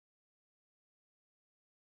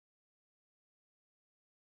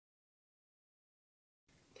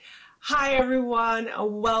Hi everyone,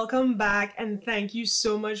 welcome back and thank you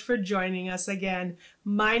so much for joining us again.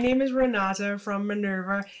 My name is Renata from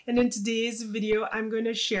Minerva, and in today's video I'm going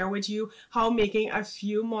to share with you how making a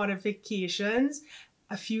few modifications,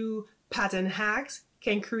 a few pattern hacks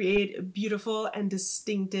can create beautiful and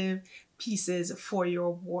distinctive pieces for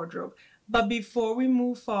your wardrobe. But before we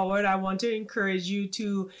move forward, I want to encourage you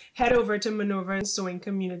to head over to Minerva's sewing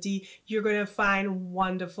community. You're going to find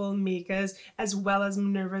wonderful makers as well as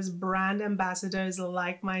Minerva's brand ambassadors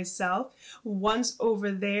like myself. Once over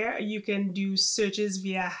there, you can do searches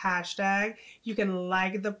via hashtag. You can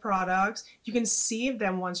like the products. You can save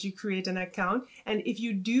them once you create an account. And if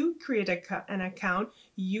you do create an account,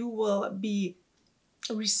 you will be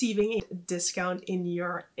receiving a discount in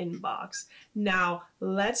your inbox. Now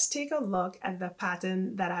let's take a look at the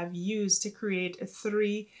pattern that I've used to create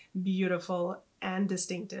 3 beautiful and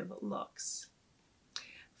distinctive looks.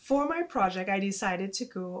 For my project, I decided to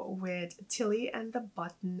go with Tilly and the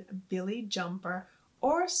Button Billie jumper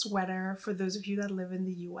or sweater for those of you that live in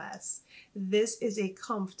the US. This is a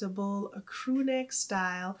comfortable crew neck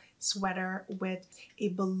style sweater with a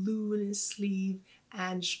balloon sleeve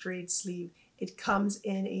and straight sleeve. It comes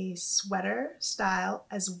in a sweater style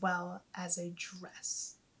as well as a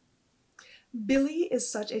dress. Billie is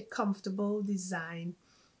such a comfortable design.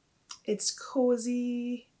 It's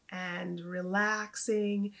cozy and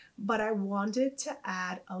relaxing, but I wanted to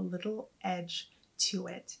add a little edge to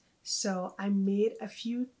it. So I made a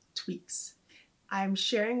few tweaks. I'm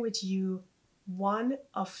sharing with you one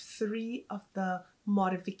of 3 of the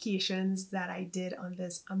modifications that I did on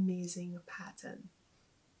this amazing pattern.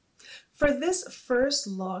 For this first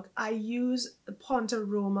look, I use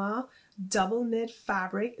Pontaroma double knit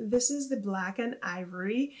fabric. This is the black and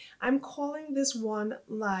ivory. I'm calling this one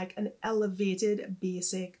like an elevated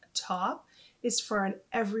basic top. It's for an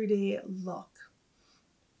everyday look.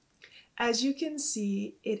 As you can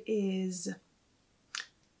see, it is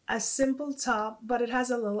a simple top, but it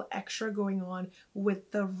has a little extra going on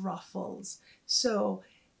with the ruffles. So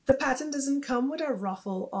the pattern doesn't come with a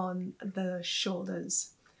ruffle on the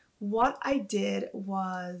shoulders. What I did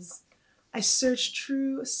was I searched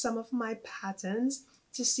through some of my patterns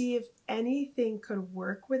to see if anything could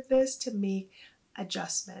work with this to make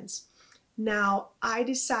adjustments. Now I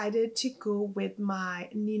decided to go with my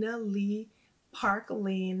Nina Lee Park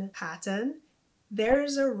Lane pattern.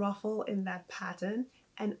 There's a ruffle in that pattern,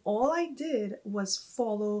 and all I did was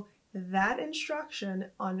follow that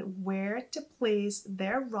instruction on where to place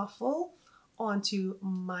their ruffle onto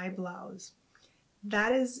my blouse.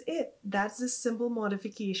 That is it. That's the simple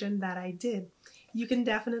modification that I did. You can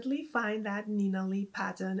definitely find that Nina Lee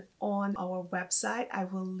pattern on our website. I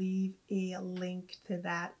will leave a link to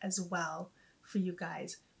that as well for you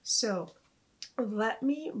guys. So let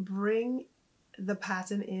me bring the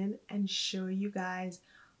pattern in and show you guys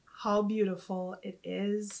how beautiful it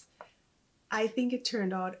is. I think it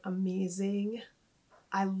turned out amazing.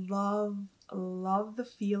 I love the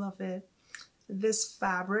feel of it. This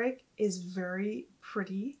fabric is very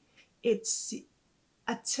pretty. It's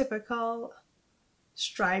a typical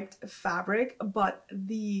striped fabric, but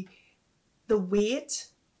the weight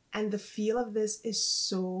and the feel of this is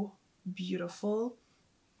so beautiful.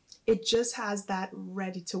 It just has that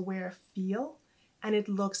ready to wear feel and it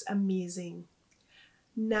looks amazing.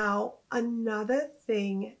 Now, another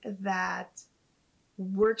thing that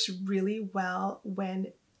works really well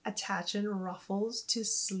when attaching ruffles to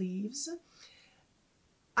sleeves,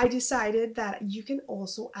 I decided that you can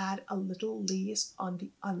also add a little lace on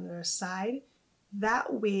the underside.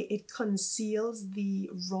 That way it conceals the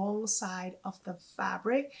wrong side of the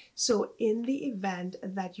fabric. So in the event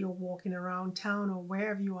that you're walking around town or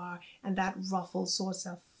wherever you are and that ruffle sort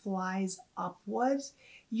of flies upwards,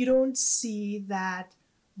 you don't see that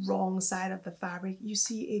wrong side of the fabric. You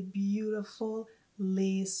see a beautiful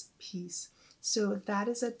lace piece. So that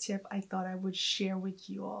is a tip I thought I would share with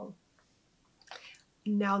you all.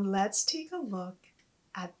 Now let's take a look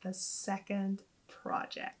at the second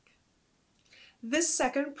project. This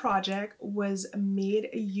second project was made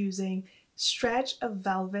using stretch of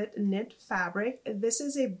velvet knit fabric. This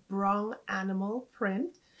is a brown animal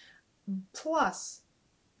print plus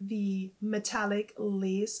the metallic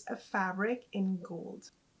lace fabric in gold.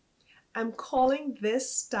 I'm calling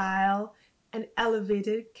this style an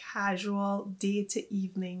elevated casual day to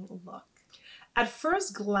evening look. At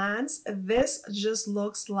first glance, this just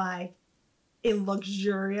looks like a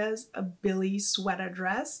luxurious Billie sweater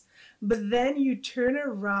dress, but then you turn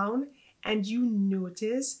around and you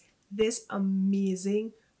notice this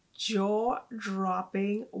amazing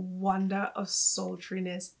jaw-dropping wonder of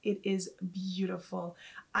sultriness. It is beautiful.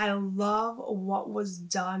 I love what was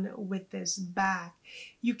done with this bag.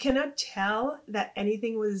 You cannot tell that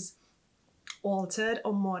anything was altered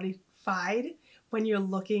or modified when you're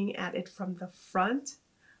looking at it from the front,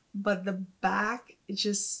 but the back is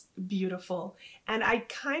just beautiful. And I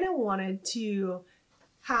kind of wanted to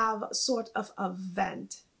have sort of a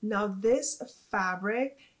vent. Now this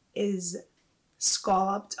fabric is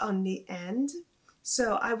scalloped on the end,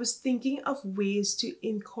 so I was thinking of ways to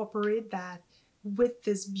incorporate that with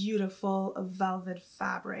this beautiful velvet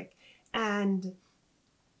fabric, and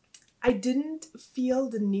I didn't feel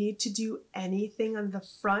the need to do anything on the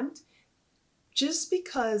front just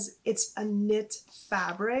because it's a knit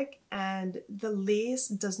fabric and the lace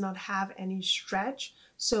does not have any stretch.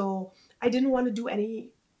 So I didn't want to do any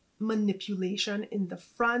manipulation in the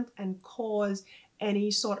front and cause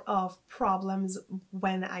any sort of problems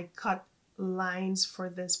when I cut lines for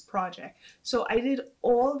this project. So I did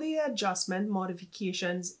all the adjustment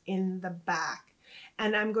modifications in the back,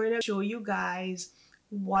 and I'm going to show you guys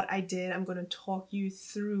what I did. I'm going to talk you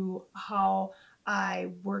through how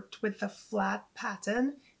I worked with the flat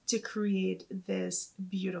pattern to create this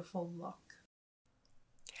beautiful look.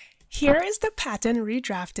 Here is the pattern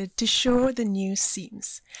redrafted to show the new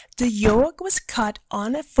seams. The yoke was cut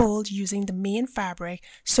on a fold using the main fabric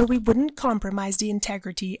so we wouldn't compromise the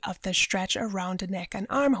integrity of the stretch around the neck and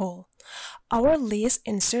armhole. Our lace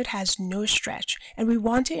insert has no stretch, and we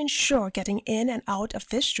want to ensure getting in and out of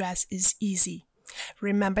this dress is easy.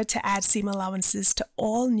 Remember to add seam allowances to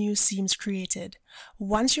all new seams created.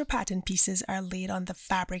 Once your pattern pieces are laid on the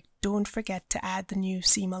fabric, don't forget to add the new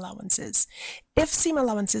seam allowances. If seam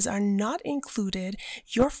allowances are not included,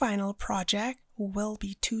 your final project will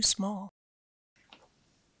be too small.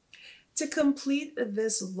 To complete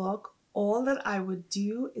this look, all that I would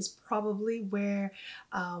do is probably wear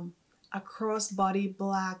a crossbody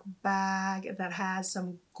black bag that has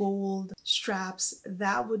some gold straps.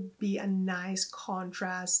 That would be a nice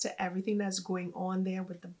contrast to everything that's going on there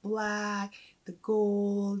with the black, the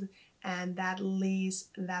gold, and that lace,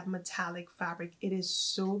 that metallic fabric. It is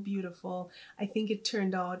so beautiful. I think it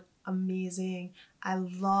turned out amazing. I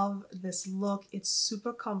love this look. It's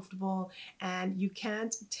super comfortable, and you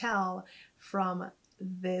can't tell from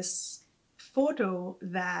this photo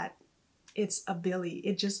that it's a Billie.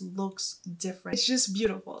 It just looks different. It's just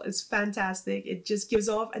beautiful. It's fantastic. It just gives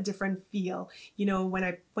off a different feel. You know, when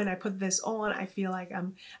I put this on, I feel like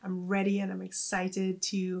I'm ready and I'm excited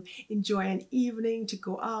to enjoy an evening, to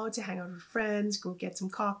go out, to hang out with friends, go get some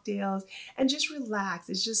cocktails, and just relax.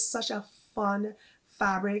 It's just such a fun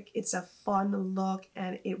fabric. It's a fun look,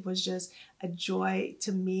 and it was just a joy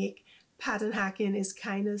to make. Pattern hacking is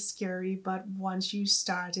kind of scary, but once you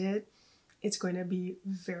start it, it's going to be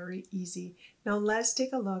very easy. Now let's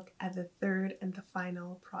take a look at the third and the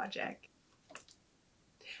final project.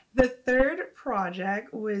 The third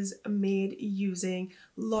project was made using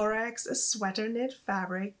Lorex sweater knit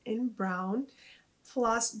fabric in brown,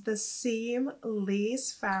 plus the same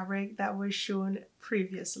lace fabric that was shown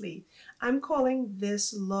previously. I'm calling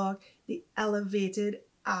this look the elevated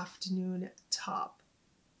afternoon top.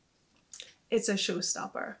 It's a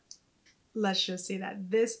showstopper. Let's just say that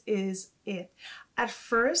this is it. At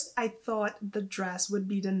first, I thought the dress would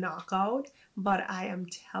be the knockout, but I am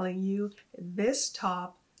telling you, this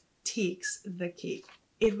top takes the cake.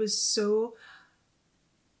 It was so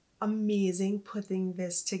amazing putting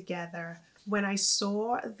this together. When I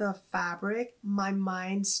saw the fabric, my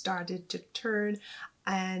mind started to turn,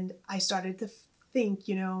 and I started to think,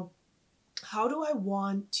 you know, how do I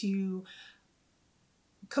want to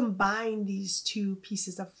combine these two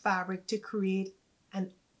pieces of fabric to create an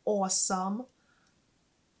awesome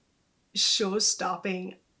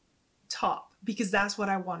show-stopping top, because that's what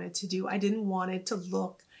I wanted to do. I didn't want it to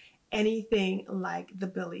look anything like the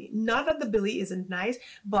Billie. Not that the Billie isn't nice,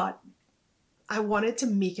 but I wanted to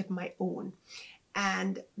make it my own.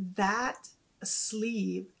 And that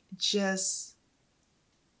sleeve just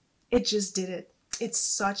did it. It's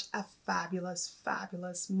such a fabulous,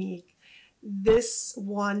 fabulous make. This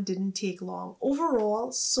one didn't take long.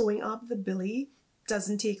 Overall, sewing up the Billie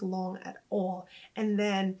doesn't take long at all. And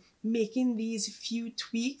then making these few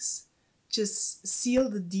tweaks just seal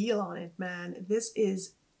the deal on it, man. This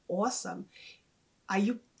is awesome. Are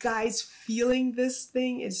you guys feeling this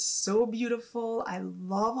thing? It's so beautiful. I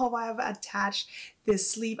love how I have attached this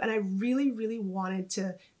sleeve, and I really, really wanted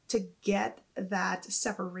to get that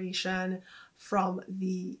separation from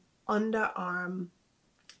the underarm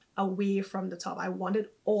away from the top. I wanted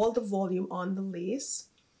all the volume on the lace.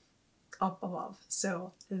 up above.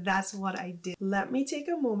 So that's what I did. Let me take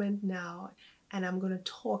a moment now and I'm going to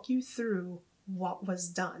talk you through what was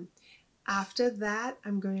done. After that,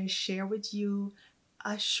 I'm going to share with you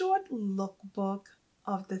a short lookbook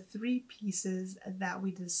of the 3 pieces that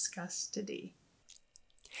we discussed today.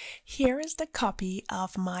 Here is the copy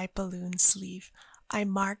of my balloon sleeve. I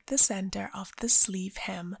marked the center of the sleeve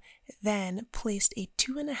hem, then placed a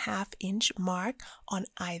 2.5-inch mark on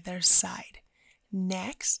either side.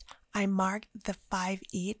 Next, I marked the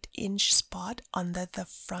 5/8-inch spot under the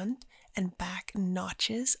front and back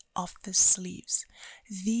notches of the sleeves.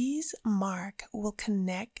 These marks will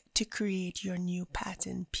connect to create your new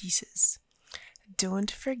pattern pieces.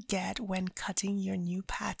 Don't forget when cutting your new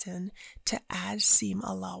pattern to add seam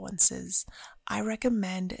allowances. I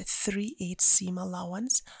recommend 3/8 seam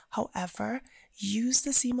allowance. However, use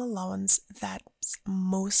the seam allowance that's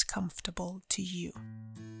most comfortable to you.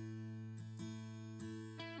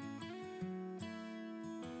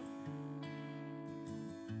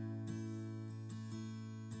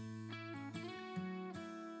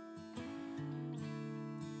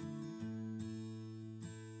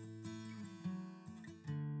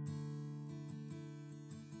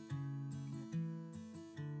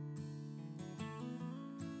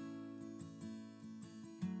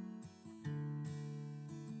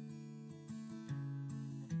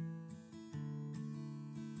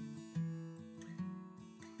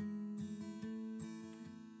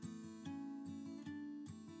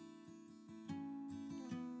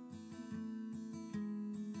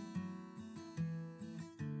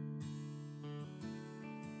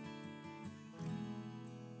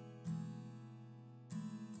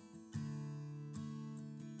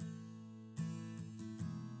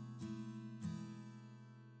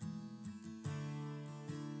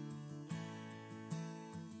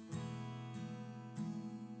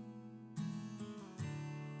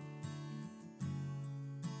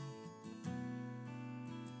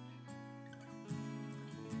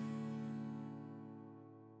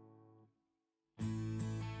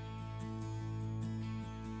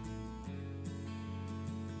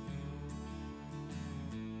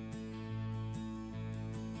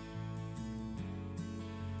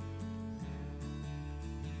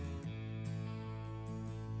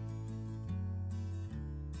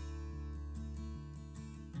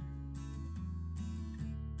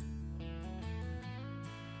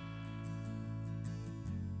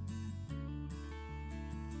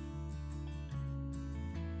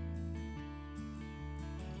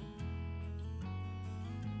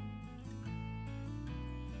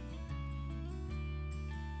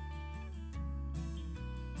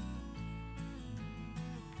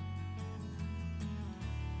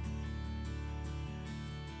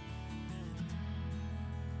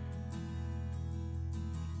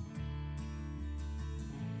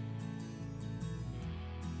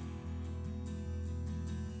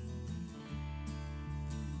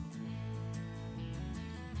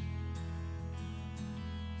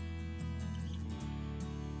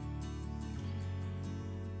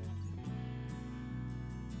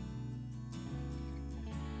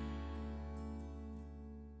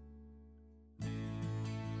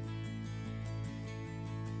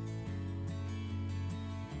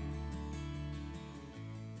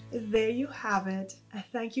 There you have it.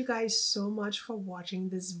 Thank you guys so much for watching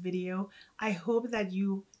this video. I hope that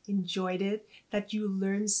you enjoyed it, that you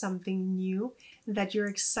learned something new, that you're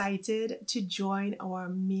excited to join our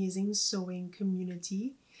amazing sewing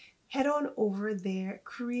community. Head on over there,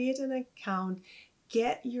 create an account,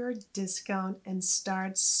 get your discount, and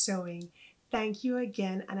start sewing. Thank you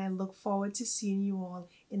again, and I look forward to seeing you all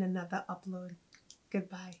in another upload.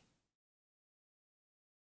 Goodbye.